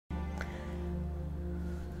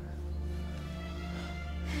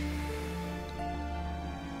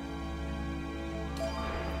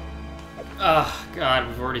Oh, God,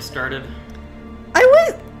 we've already started.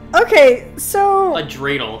 Okay, so... A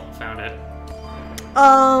dreidel. Found it.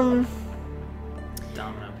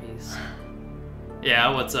 Domino piece.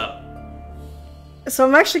 Yeah, what's up? So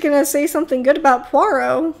I'm actually gonna say something good about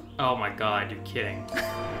Poirot. Oh my God, you're kidding.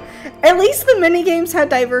 At least the minigames had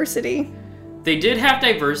diversity. They did have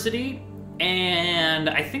diversity, and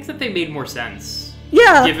I think that they made more sense.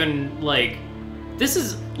 Yeah. Given, like, this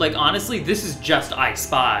is, like, honestly, this is just I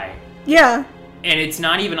Spy. Yeah. And it's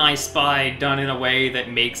not even I Spy done in a way that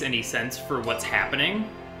makes any sense for what's happening.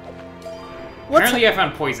 Apparently I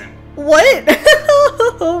found poison. What?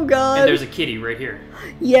 Oh God. And there's a kitty right here.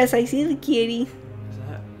 Yes, I see the kitty.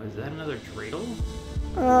 Is that another dreidel?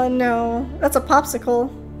 No. That's a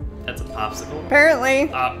popsicle. That's a popsicle? Apparently.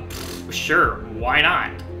 Sure, why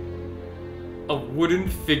not? A wooden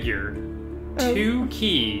figure, 2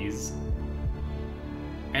 keys,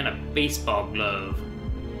 and a baseball glove.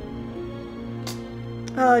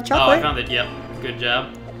 Chocolate. Oh, I found it, yep. Good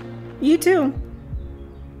job. You too.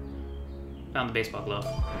 Found the baseball glove.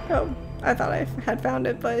 Oh, I thought I had found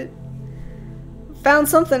it, but... Found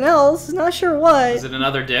something else. Not sure what. Is it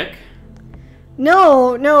another dick?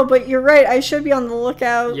 No, but you're right. I should be on the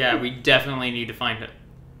lookout. Yeah, we definitely need to find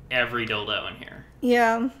every dildo in here.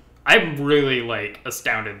 Yeah. I'm really, like,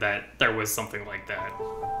 astounded that there was something like that.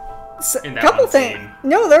 In that couple one things. scene.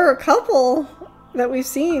 No, there are a couple that we've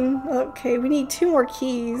seen. Okay, we need 2 more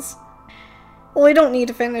keys. Well, we don't need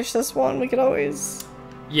to finish this one. We could always...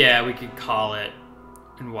 Yeah, we could call it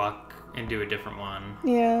and walk and do a different one.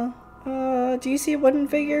 Yeah. Do you see a wooden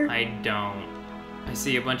figure? I don't. I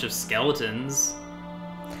see a bunch of skeletons.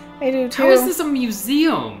 I do too. How is this a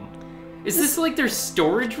museum? Is this like their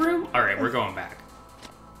storage room? Alright, we're going back.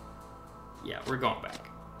 Yeah, we're going back.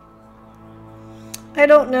 I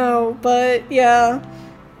don't know, but yeah.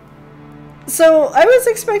 So, I was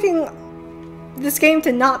expecting this game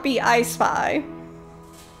to not be I Spy.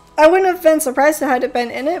 I wouldn't have been surprised had it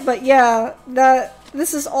been in it, but yeah,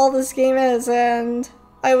 this is all this game is, and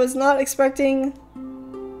I was not expecting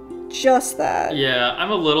just that. Yeah,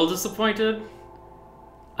 I'm a little disappointed.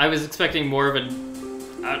 I was expecting more of a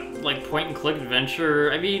like point-and-click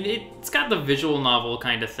adventure. I mean, it's got the visual novel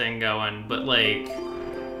kind of thing going, but like,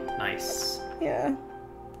 nice. Yeah.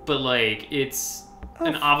 But like, it's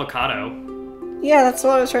an avocado. Yeah, that's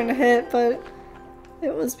what I was trying to hit, but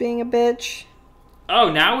it was being a bitch. Oh,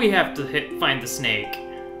 now we have to find the snake.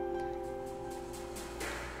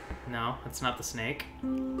 No, that's not the snake. The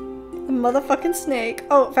motherfucking snake.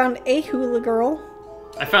 Oh, found a hula girl.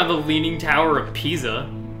 I found the Leaning Tower of Pisa.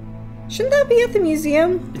 Shouldn't that be at the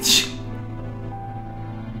museum?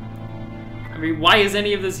 I mean, why is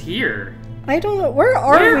any of this here? I don't know. Where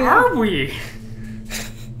are we?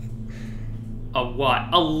 A what?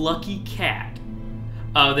 A lucky cat.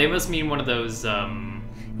 Oh, they must mean one of those,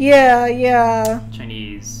 Yeah.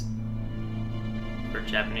 Chinese or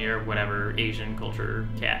Japanese or whatever Asian culture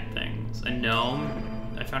cat things. A gnome?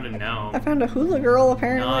 I found a gnome. I found a hula girl,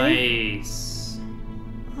 apparently. Nice.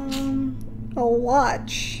 A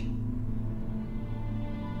watch.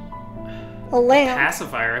 A lamp.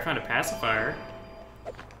 Pacifier. I found a pacifier.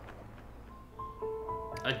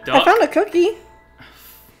 A duck. I found a cookie.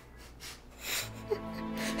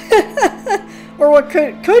 Or what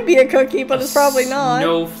could be a cookie, but it's probably not.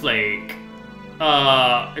 Snowflake.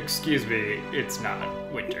 Excuse me. It's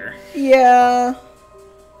not winter. Yeah.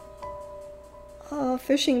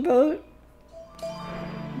 Fishing boat.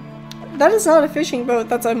 That is not a fishing boat.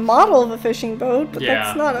 That's a model of a fishing boat, but Yeah,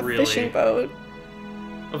 that's not a really. fishing boat.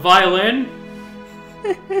 A violin?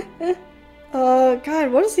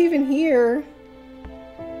 God, what is even here?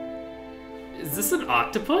 Is this an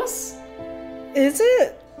octopus? Is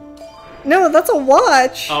it? No, that's a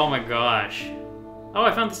watch. Oh my gosh. Oh,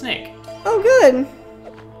 I found the snake. Oh, good.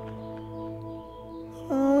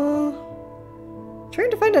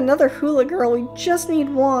 Trying to find another hula girl. We just need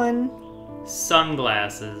one.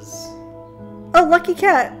 Sunglasses. Oh, lucky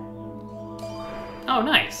cat. Oh,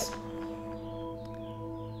 nice.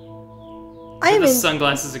 I The haven't.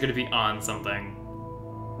 sunglasses are gonna be on something.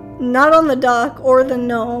 Not on the duck or the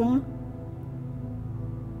gnome.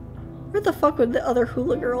 Where the fuck would the other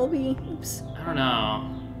hula girl be? Oops. I don't know.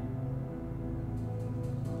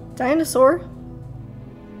 Dinosaur?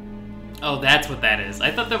 Oh, that's what that is.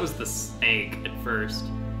 I thought that was the snake at first.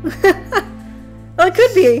 Oh, it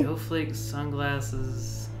could be. Snowflake,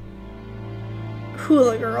 sunglasses,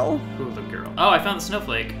 Hula girl. hula girl. Oh, I found the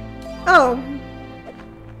snowflake. Oh.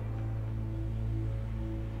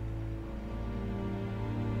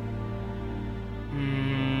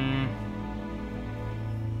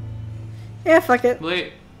 Yeah, fuck it.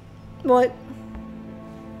 Wait. What?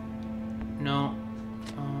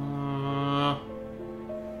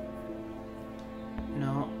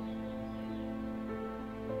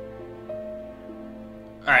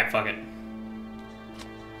 Alright, fuck it.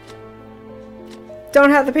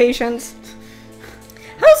 Don't have the patience.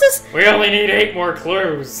 How's this? We only need 8 more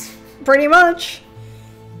clues. Pretty much.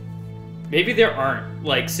 Maybe there aren't,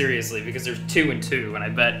 like, seriously, because there's 2 and 2, and I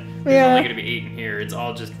bet there's Yeah. only gonna be 8 in here. It's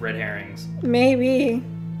all just red herrings. Maybe.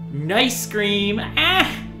 Nice scream! Ah!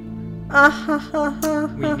 Ah ha ha ha.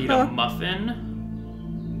 We need a muffin.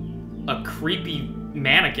 A creepy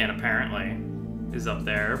mannequin, apparently, is up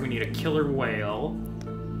there. We need a killer whale.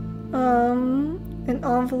 An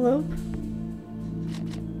envelope.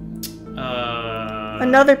 Uh...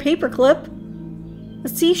 Another paperclip. A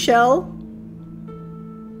seashell.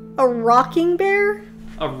 A rocking bear?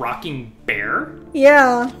 A rocking bear?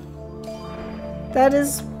 Yeah. That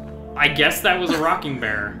is... I guess that was a rocking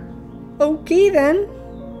bear. Okay, then.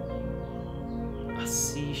 A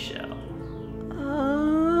seashell.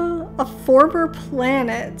 A former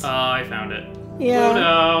planet. Oh, I found it. Yeah.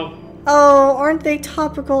 Pluto! Oh, aren't they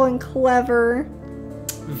topical and clever?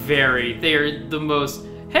 Very. They are the most...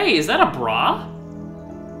 Hey, is that a bra?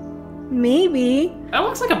 Maybe. That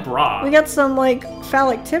looks like a bra. We got some, like,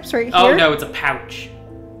 phallic tips right here. Oh, no, it's a pouch.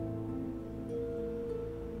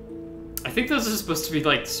 I think those are supposed to be,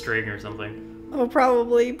 like, string or something. Oh,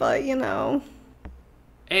 probably, but, you know.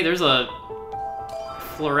 Hey, there's a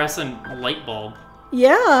fluorescent light bulb.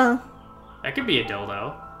 Yeah. That could be a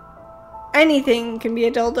dildo. Anything can be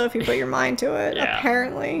a dildo if you put your mind to it, Yeah.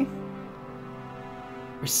 apparently.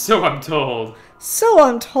 So I'm told. So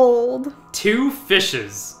I'm told. 2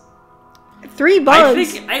 fishes. 3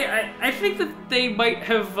 bugs. I think that they might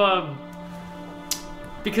have,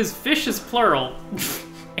 because fish is plural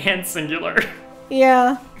and singular.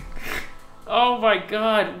 Yeah. Oh my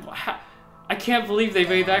god. I can't believe they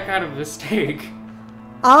made that kind of mistake.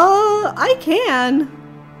 I can.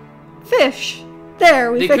 Fish.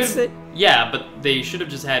 There, we fixed it. Yeah, but they should have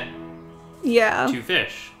just had Yeah. 2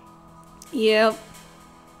 fish. Yep.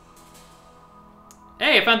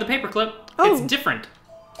 Hey, I found the paperclip. Oh. It's different.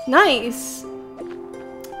 Nice.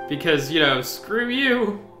 Because, you know, screw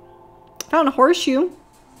you. Found a horseshoe.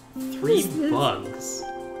 3 is this? bugs.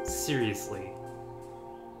 Seriously.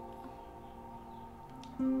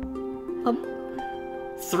 A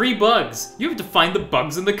 3 bugs. You have to find the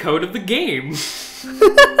bugs in the code of the game.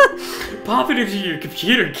 Pop it into your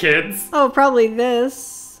computer, kids. Oh, probably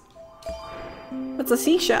this. That's a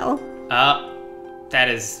seashell. That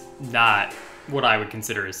is not what I would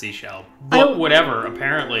consider a seashell. But whatever,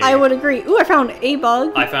 apparently. I would agree. Ooh, I found a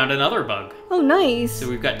bug. I found another bug. Oh, nice. So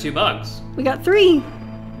we've got 2 bugs. We got 3.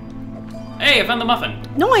 Hey, I found the muffin.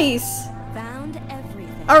 Nice. Found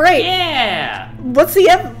everything. All right. Yeah! What's the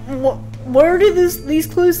where do these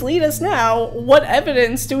clues lead us now? What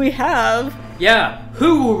evidence do we have? Yeah,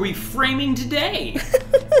 who are we framing today?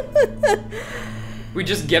 We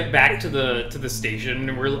just get back to the station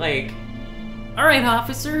and we're like, all right,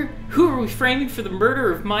 officer, who are we framing for the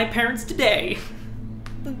murder of my parents today?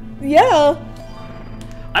 Yeah.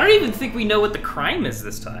 I don't even think we know what the crime is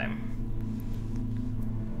this time.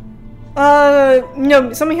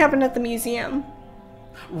 No, something happened at the museum.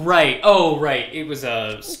 Right. Oh, right. It was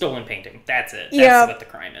a stolen painting. That's it. That's Yeah. what the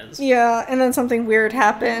crime is. Yeah, and then something weird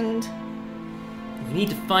happened. We need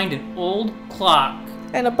to find an old clock.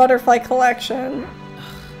 And a butterfly collection.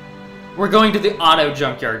 We're going to the auto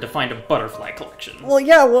junkyard to find a butterfly collection. Well,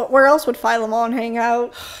 yeah, where else would Philemon hang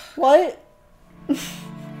out? What?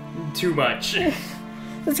 Too much.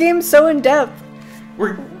 This game's so in-depth.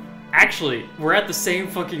 We're at the same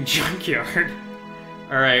fucking junkyard.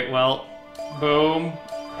 Alright, well, boom,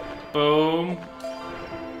 boom,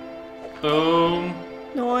 boom,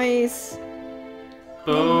 Noise.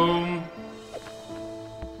 boom.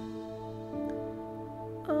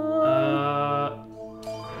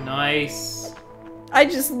 Nice. I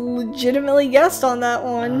just legitimately guessed on that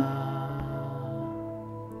one.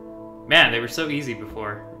 Man, they were so easy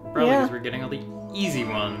before. Probably Yeah. because we're getting all the easy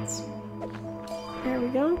ones. There we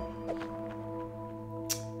go.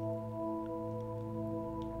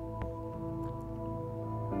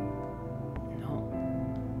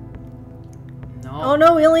 No. Oh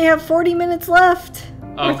no, we only have 40 minutes left.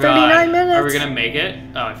 Oh Or 39 god. minutes. Are we gonna make it?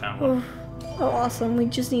 Oh, I found one. Oh, awesome. We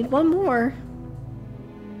just need one more.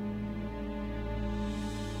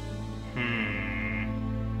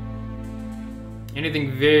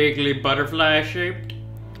 Anything vaguely butterfly shaped?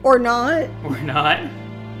 Or not. Or not?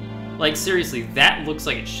 Like, seriously, that looks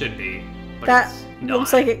like it should be. But That it's not.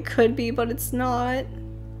 looks like it could be, but it's not.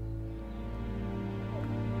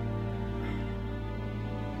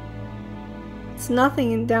 It's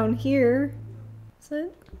nothing down here. Is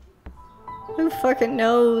it? Who fucking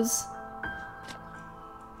knows?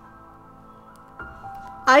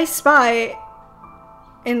 I spy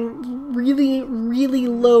and really, really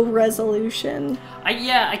low resolution.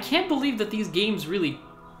 I can't believe that these games really...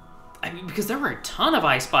 I mean, because there were a ton of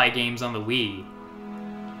I Spy games on the Wii.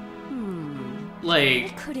 Like...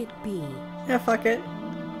 What could it be? Yeah, fuck it.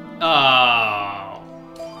 Oh...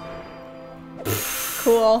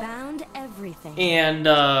 Cool. Found everything. And,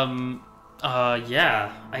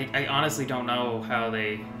 yeah. I honestly don't know how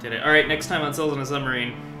they did it. Alright, next time on Souls in a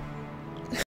Submarine.